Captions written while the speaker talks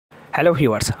Hello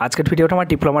viewers, আজকের ভিডিওটা আমার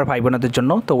ডিপ্লোমার ভাই বোনদের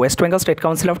জন্য। তো West Bengal state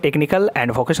council of technical and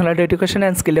vocational education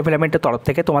and skill ডেভেলপমেন্টের তরফ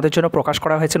থেকে তোমাদের জন্য প্রকাশ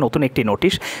করা হয়েছে নতুন একটি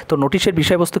নোটিশ। তো নোটিশের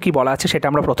বিষয়বস্তু কী বলা আছে সেটা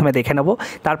আমরা প্রথমে দেখে নেব,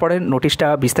 তারপরে নোটিশটা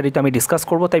বিস্তারিত আমি ডিসকাস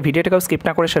করব। তাই ভিডিওটাকেও স্কিপ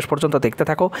না করে শেষ পর্যন্ত দেখতে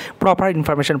থাকো প্রপার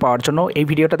ইনফরমেশন পাওয়ার জন্য। এই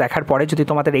ভিডিওটা দেখার পরে যদি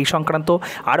তোমাদের এই সংক্রান্ত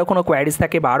আরও কোনো কোয়ারিজ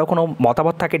থাকে বা আরও কোনো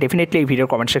মতামত থাকে, ডেফিনেটলি এই ভিডিওর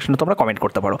কমেন্ট সেকশনে তোমরা কমেন্ট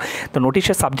করতে পারো। তো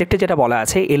নোটিশের সাবজেক্টে যেটা বলা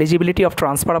আছে, eligibility of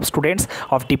transfer of students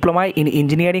of diploma in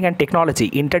engineering and technology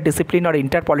ইন্টারডিসিপ্লিন or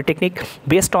Polytechnic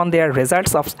based on their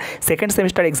results of second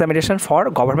semester examination for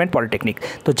government polytechnic।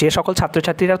 তো যে সকল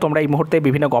ছাত্রছাত্রীরা তোমরা এই মুহূর্তে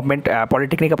বিভিন্ন গভর্নমেন্ট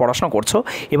পলিটেকনিকে পড়াশোনা করছো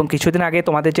এবং কিছুদিন আগে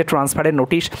তোমাদের যে ট্রান্সফারের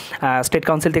নোটিশ স্টেট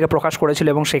কাউন্সিল থেকে প্রকাশ করেছিল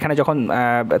এবং সেখানে যখন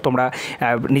তোমরা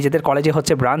নিজেদের কলেজে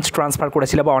হচ্ছে ব্রাঞ্চ ট্রান্সফার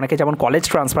করেছিলে বা অনেকে যেমন কলেজ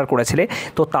ট্রান্সফার করেছিলে,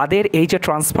 তো তাদের এই যে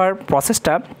ট্রান্সফার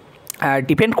প্রসেসটা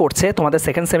ডিপেন্ড করছে তোমাদের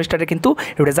সেকেন্ড সেমিস্টারে কিন্তু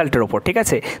রেজাল্টের ওপর। ঠিক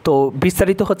আছে, তো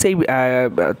বিস্তারিত হচ্ছে এই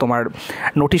তোমার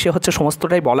নোটিশে হচ্ছে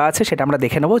সমস্তটাই বলা আছে, সেটা আমরা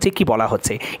দেখে নেব যে কী বলা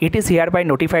হচ্ছে। It is here by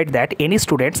notified that any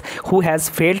students who has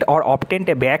failed or obtained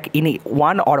A back in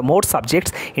one or more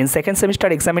subjects in second semester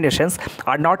examinations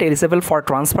are not eligible for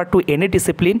transfer to any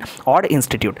discipline or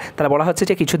institute. তাহলে বলা হচ্ছে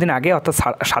যে কিছুদিন আগে অর্থাৎ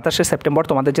 27শে September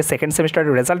তোমাদের যে second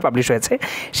সেমিস্টারের রেজাল্ট পাবলিশ হয়েছে,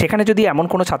 সেখানে যদি এমন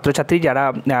কোনো ছাত্রছাত্রী যারা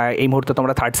এই মুহূর্তে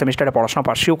তোমরা থার্ড সেমিস্টারে পড়াশোনা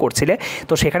পার্সিউ করছিলে,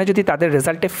 তো সেখানে যদি তাদের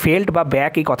রেজাল্টে ফেল্ড বা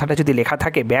ব্যাক এই কথাটা যদি লেখা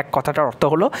থাকে, ব্যাক কথাটার অর্থ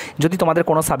হলো যদি তোমাদের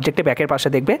কোনো সাবজেক্টে ব্যাকের পাশে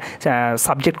দেখবে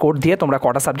সাবজেক্ট কোড দিয়ে তোমরা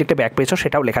কটা সাবজেক্টে ব্যাক পেয়েছো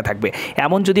সেটাও লেখা থাকবে।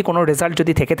 এমন যদি কোনো রেজাল্ট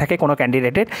যদি থেকে থাকে কোনো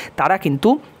ক্যান্ডিডেটের, তারা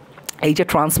কিন্তু এই যে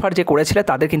ট্রান্সফার যে করেছিলে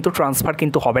তাদের কিন্তু ট্রান্সফার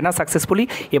কিন্তু হবে না সাকসেসফুলি,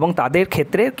 এবং তাদের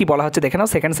ক্ষেত্রে কি বলা হচ্ছে দেখে নাও,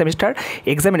 second semester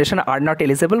examination are not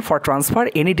eligible for transfer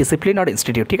any discipline or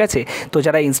institute. ঠিক আছে, তো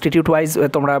যারা ইনস্টিটিউট ওয়াইজ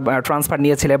তোমরা ট্রান্সফার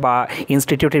নিয়েছিলে বা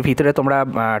ইনস্টিটিউটের ভিতরে তোমরা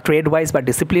ট্রেড ওয়াইজ বা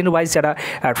ডিসিপ্লিন ওয়াইজ যারা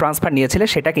ট্রান্সফার নিয়েছিলে,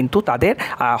 সেটা কিন্তু তাদের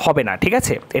হবে না। ঠিক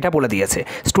আছে, এটা বলে দিয়েছে।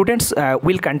 Students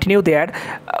will continue there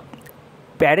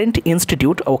parent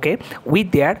institute okay with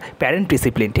their parent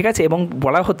discipline. ঠিক আছে, এবং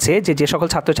বলা হচ্ছে যে সকল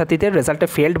ছাত্রছাত্রীদের রেজাল্টে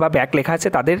ফেল্ড বা ব্যাক লেখা আছে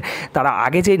তারা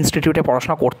আগে যে ইনস্টিটিউটে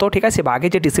পড়াশোনা করতো, ঠিক আছে, বা আগে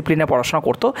যে ডিসিপ্লিনে পড়াশোনা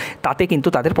করতো, তাতে কিন্তু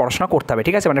তাদের পড়াশোনা করতে হবে।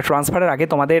 ঠিক আছে, মানে ট্রান্সফারের আগে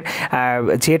তোমাদের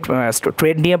যে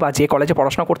ট্রেড নিয়ে বা যে কলেজে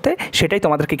পড়াশোনা করতে, সেটাই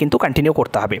তোমাদেরকে কিন্তু কন্টিনিউ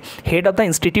করতে হবে। Head of the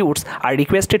institutes are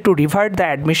requested to revert the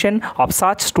admission of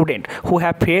such student who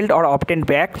have failed or obtained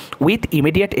back with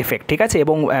immediate effect. ঠিক আছে,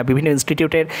 এবং বিভিন্ন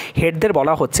ইনস্টিটিউটের হেডদের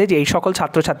বলা হচ্ছে যে এই সকল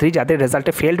ছাত্রছাত্রী যাদের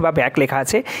রেজাল্টে ফেল্ড বা ব্যাক লেখা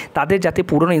আছে, তাদের যাতে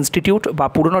পুরনো ইনস্টিটিউট বা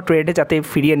পুরনো ট্রেডে যাতে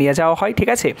ফিরিয়ে নিয়ে যাওয়া হয়। ঠিক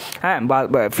আছে, হ্যাঁ, বা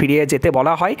ফিরিয়ে যেতে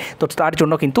বলা হয়, তো তার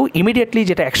জন্য কিন্তু ইমিডিয়েটলি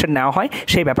যেটা অ্যাকশন নেওয়া হয়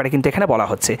সেই ব্যাপারে কিন্তু এখানে বলা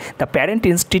হচ্ছে। The parent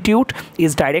institute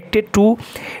is directed to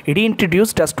রিইন্ট্রোডিউস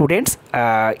the students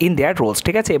in their roles.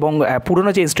 ঠিক আছে, এবং পুরনো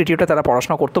যে ইনস্টিটিউটে তারা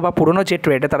পড়াশোনা করতো বা পুরনো যে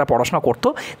ট্রেডে তারা পড়াশোনা করতো,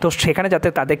 তো সেখানে যাতে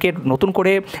তাদেরকে নতুন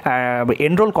করে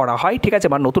এনরোল করা হয়। ঠিক আছে,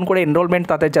 বা নতুন করে এনরোলমেন্ট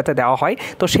তাদের যাতে দেওয়া হয়,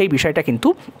 তো সেই বিষয়টা কিন্তু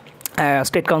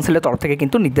স্টেট কাউন্সিলের তরফ থেকে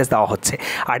কিন্তু নির্দেশ দেওয়া হচ্ছে।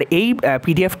 আর এই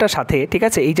পিডিএফটার সাথে, ঠিক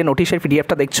আছে, এই যে নোটিশের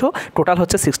পিডিএফটা দেখছো, টোটাল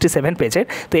হচ্ছে 67 পেজের।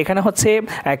 তো এখানে হচ্ছে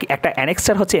একটা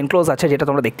অ্যানেক্সচার হচ্ছে এনক্লোজ আছে, যেটা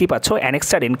তোমরা দেখতেই পাচ্ছ,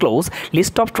 annexure enclose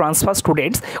list of transfer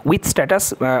students with status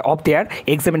of their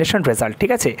examination result.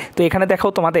 ঠিক আছে, তো এখানে দেখো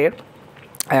তোমাদের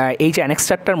এই যে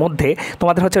অ্যানেক্সচারটার মধ্যে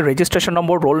তোমাদের হচ্ছে রেজিস্ট্রেশন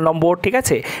নম্বর, রোল নম্বর, ঠিক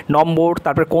আছে, নম্বর,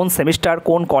 তারপরে কোন সেমিস্টার,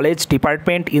 কোন কলেজ,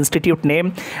 ডিপার্টমেন্ট, ইনস্টিটিউট নেম,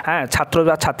 হ্যাঁ, ছাত্র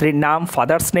বা ছাত্রীর নাম,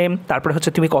 ফাদার্স নেম, তারপরে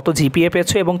হচ্ছে তুমি কত জিপিএ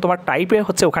পেয়েছো এবং তোমার টাইপে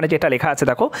হচ্ছে ওখানে যেটা লেখা আছে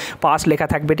দেখো পাস লেখা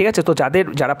থাকবে। ঠিক আছে, তো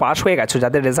যারা পাস হয়ে গেছো,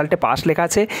 যাদের রেজাল্টে পাস লেখা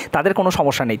আছে, তাদের কোনো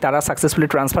সমস্যা নেই, তারা সাকসেসফুলি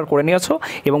ট্রান্সফার করে নিয়েছো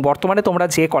এবং বর্তমানে তোমরা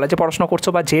যে কলেজে পড়াশোনা করছো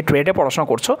বা যে ট্রেডে পড়াশোনা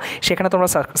করছো, সেখানে তোমরা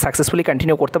সাকসেসফুলি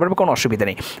কন্টিনিউ করতে পারবে, কোনো অসুবিধা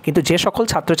নেই। কিন্তু যে সকল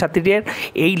ছাত্রছাত্রীদের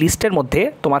এই লিস্টের মধ্যে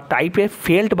তোমার টাইপে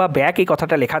ফেল্ড বা ব্যাক এই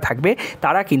কথাটা লেখা থাকবে,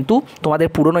 তারা কিন্তু তোমাদের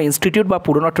পুরনো ইনস্টিটিউট বা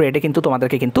পুরনো ট্রেডে কিন্তু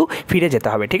তোমাদেরকে কিন্তু ফিরে যেতে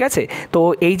হবে। ঠিক আছে, তো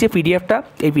এই যে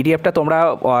পিডিএফটা তোমরা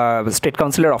স্টেট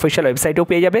কাউন্সিলের অফিসিয়াল ওয়েবসাইটেও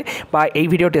পেয়ে যাবে, বা এই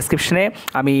ভিডিও ডেসক্রিপশনে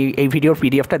আমি এই ভিডিওর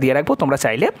পিডিএফটা দিয়ে রাখবো, তোমরা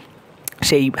চাইলে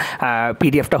সেই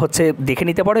পিডিএফটা হচ্ছে দেখে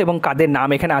নিতে পারো। এবং কাদের নাম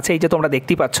এখানে আছে, এই যে তোমরা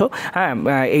দেখতেই পাচ্ছ, হ্যাঁ,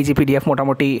 এই যে পিডিএফ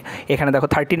মোটামুটি এখানে দেখো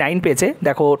 39 পেজে,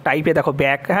 দেখো টাইপে দেখো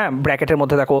ব্যাক, হ্যাঁ, ব্র্যাকেটের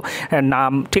মধ্যে দেখো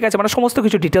নাম, ঠিক আছে, মানে সমস্ত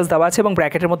কিছু ডিটেলস দেওয়া আছে এবং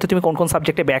ব্র্যাকেটের মধ্যে তুমি কোন কোন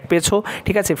সাবজেক্টে ব্যাক পেয়েছো।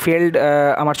 ঠিক আছে, ফেল্ড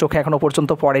আমার চোখে এখনও পর্যন্ত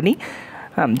পড়েনি,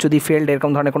 হ্যাঁ, যদি ফেল্ড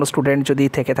এরকম ধরনের কোনো স্টুডেন্ট যদি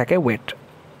থেকে থাকে, ওয়েট,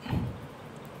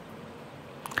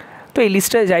 তো এই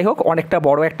লিস্টে যাই হোক অনেকটা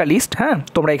বড় একটা লিস্ট, হ্যাঁ,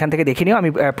 তোমরা এখান থেকে দেখে নিও। আমি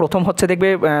প্রথম হচ্ছে দেখবে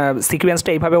সিকোয়েন্সটা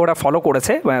এইভাবে ওরা ফলো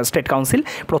করেছে স্টেট কাউন্সিল।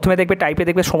 প্রথমে দেখবে টাইপে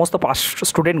দেখবে সমস্ত পাস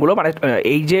স্টুডেন্টগুলো, মানে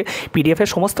এই যে পিডিএফের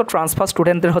সমস্ত ট্রান্সফার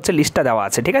স্টুডেন্টদের হচ্ছে লিস্টটা দেওয়া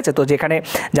আছে। ঠিক আছে, তো যেখানে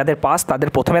যাদের পাস তাদের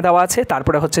প্রথমে দেওয়া আছে,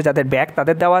 তারপরে হচ্ছে যাদের ব্যাক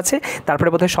তাদের দেওয়া আছে, তারপরে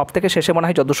বোধহয় সব থেকে শেষে মনে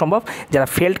হয় যত সম্ভব যারা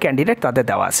ফেল্ড ক্যান্ডিডেট তাদের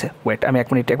দেওয়া আছে। ওয়েট, আমি 1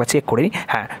 মিনিট একবার চেক করি।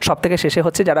 হ্যাঁ, সব থেকে শেষে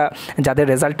হচ্ছে যাদের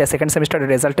রেজাল্টে সেকেন্ড সেমিস্টারের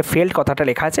রেজাল্টে ফেল্ড কথাটা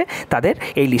লেখা আছে, তাদের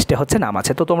এই লিস্টে হচ্ছে নাম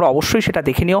আছে। তো তোমরা অবশ্যই সেটা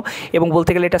দেখে নিও। এবং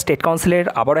বলতে গেলে এটা স্টেট কাউন্সিলের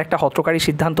আবারও একটা হঠকারী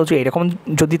সিদ্ধান্ত যে এরকম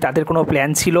যদি তাদের কোনো প্ল্যান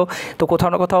ছিল তো কোথাও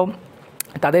না কোথাও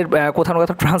তাদের কোথাও না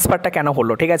কোথাও ট্রান্সফারটা কেন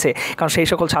হলো, ঠিক আছে? কারণ সেই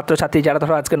সকল ছাত্রছাত্রী যারা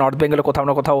ধরো আজকে নর্থ বেঙ্গলে কোথাও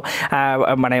না কোথাও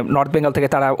মানে নর্থ বেঙ্গল থেকে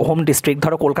তারা হোম ডিস্ট্রিক্ট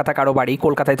ধরো কলকাতা কারো বাড়ি,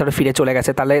 কলকাতায় ধরো ফিরে চলে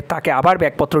গেছে, তাহলে তাকে আবার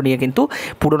ব্যাগপত্র নিয়ে কিন্তু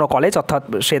পুরনো কলেজ অর্থাৎ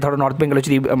সে ধরো নর্থ বেঙ্গলে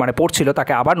যদি মানে পড়ছিল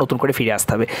তাকে আবার নতুন করে ফিরে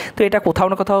আসতে হবে। তো এটা কোথাও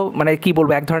না কোথাও মানে কী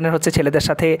বলবো, এক ধরনের হচ্ছে ছেলেদের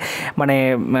সাথে মানে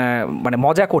মানে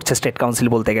মজা করছে স্টেট কাউন্সিল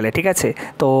বলতে গেলে, ঠিক আছে?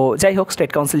 তো যাই হোক,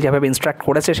 স্টেট কাউন্সিল যেভাবে ইনস্ট্রাক্ট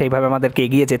করেছে সেইভাবে আমাদেরকে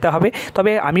এগিয়ে যেতে হবে।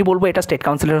 তবে আমি বলবো এটা স্টেট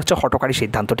কাউন্সিলের হচ্ছে হঠকারী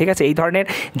সিদ্ধান্ত, ঠিক আছে? এই ধরনের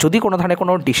যদি কোনো ধরনের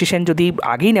কোনো ডিসিশন যদি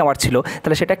আগেই নেওয়ার ছিল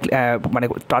তাহলে সেটা মানে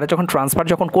তারা যখন ট্রান্সফার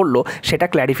যখন করলো সেটা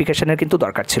ক্ল্যারিফিকেশনের কিন্তু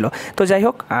দরকার ছিল। তো যাই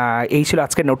হোক, এই ছিল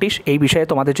আজকের নোটিশ। এই বিষয়ে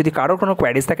তোমাদের যদি কারোর কোনো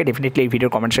কোয়ারিজ থাকে ডেফিনেটলি এই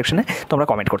ভিডিওর কমেন্ট সেকশনে তোমরা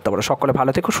কমেন্ট করতে পারো। সকলে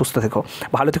ভালো থেকো, সুস্থ থেকো,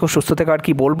 সুস্থ থেকো। আর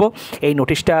কি বলবো, এই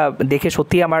নোটিশটা দেখে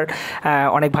সত্যি আমার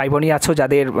অনেক ভাই বোনই আছো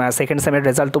যাদের সেকেন্ড সেমের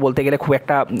রেজাল্ট তো বলতে গেলে খুব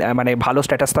একটা মানে ভালো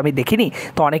স্ট্যাটাস তো আমি দেখিনি।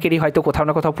 তো অনেকেরই হয়তো কোথাও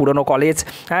না কোথাও পুরনো কলেজ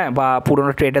বা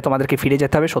পুরনো ট্রেডে তোমাদেরকে ফিরে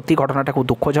যেতে হবে। সত্যি ঘটনাটা খুব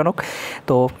দুঃখজনক।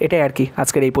 তো এটাই আর কি,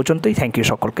 আজকের এই পর্যন্তই। থ্যাংক ইউ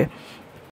সকলকে।